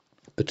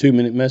A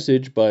 2-minute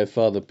message by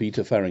Father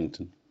Peter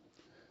Farrington.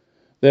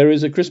 There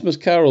is a Christmas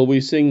carol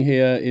we sing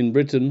here in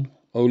Britain,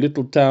 O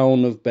little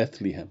town of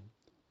Bethlehem,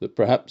 that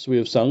perhaps we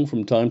have sung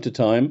from time to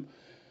time,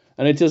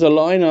 and it is a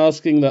line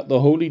asking that the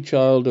Holy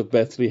Child of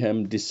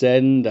Bethlehem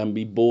descend and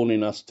be born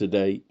in us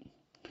today.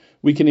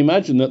 We can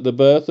imagine that the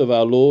birth of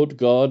our Lord,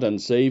 God and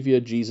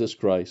Saviour Jesus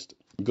Christ,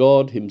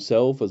 God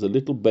himself as a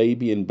little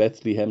baby in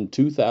Bethlehem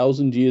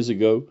 2,000 years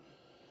ago,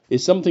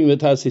 is something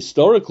that has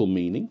historical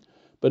meaning,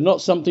 but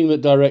not something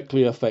that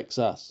directly affects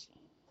us.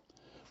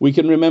 We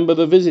can remember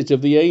the visit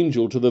of the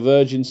angel to the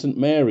Virgin St.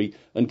 Mary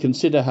and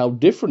consider how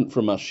different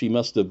from us she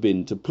must have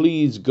been to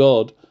please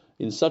God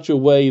in such a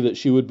way that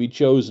she would be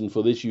chosen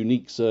for this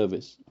unique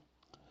service.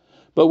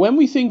 But when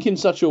we think in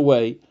such a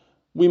way,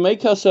 we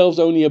make ourselves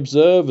only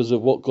observers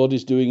of what God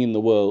is doing in the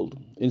world,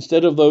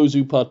 instead of those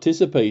who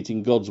participate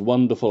in God's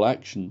wonderful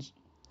actions.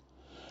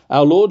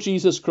 Our Lord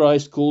Jesus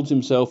Christ calls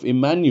himself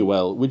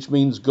Emmanuel, which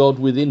means God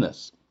within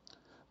us.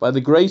 By the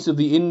grace of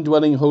the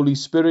indwelling Holy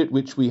Spirit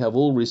which we have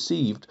all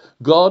received,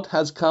 God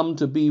has come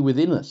to be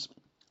within us,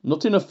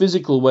 not in a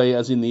physical way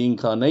as in the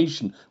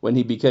Incarnation when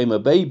he became a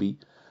baby,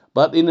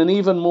 but in an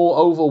even more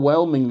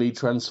overwhelmingly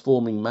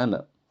transforming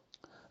manner.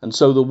 And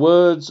so the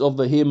words of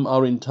the hymn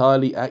are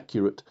entirely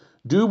accurate.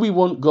 Do we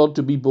want God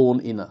to be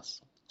born in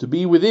us, to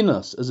be within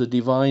us as a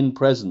divine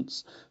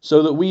presence,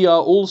 so that we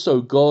are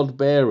also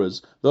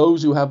God-bearers,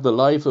 those who have the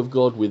life of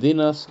God within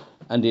us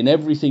and in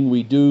everything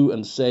we do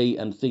and say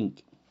and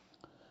think?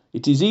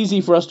 It is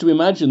easy for us to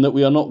imagine that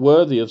we are not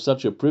worthy of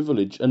such a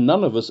privilege, and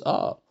none of us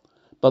are.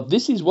 But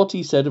this is what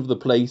he said of the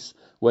place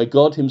where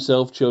God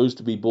himself chose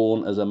to be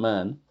born as a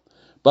man.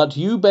 But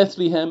you,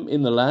 Bethlehem,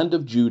 in the land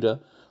of Judah,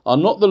 are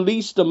not the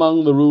least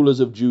among the rulers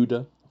of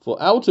Judah, for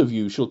out of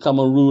you shall come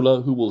a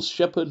ruler who will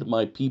shepherd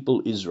my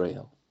people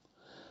Israel.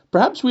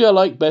 Perhaps we are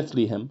like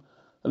Bethlehem,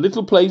 a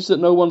little place that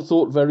no one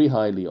thought very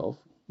highly of.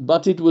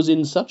 But it was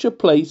in such a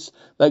place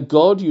that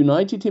God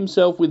united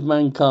himself with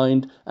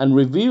mankind and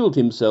revealed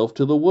himself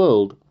to the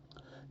world.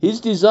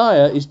 His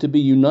desire is to be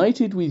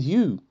united with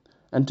you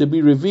and to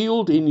be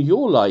revealed in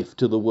your life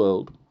to the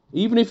world,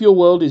 even if your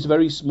world is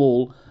very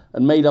small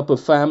and made up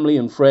of family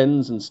and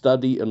friends and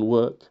study and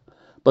work.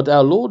 But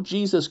our Lord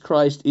Jesus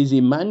Christ is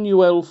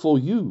Emmanuel for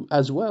you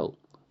as well,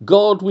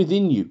 God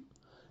within you,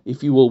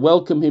 if you will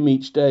welcome him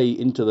each day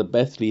into the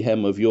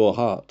Bethlehem of your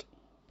heart.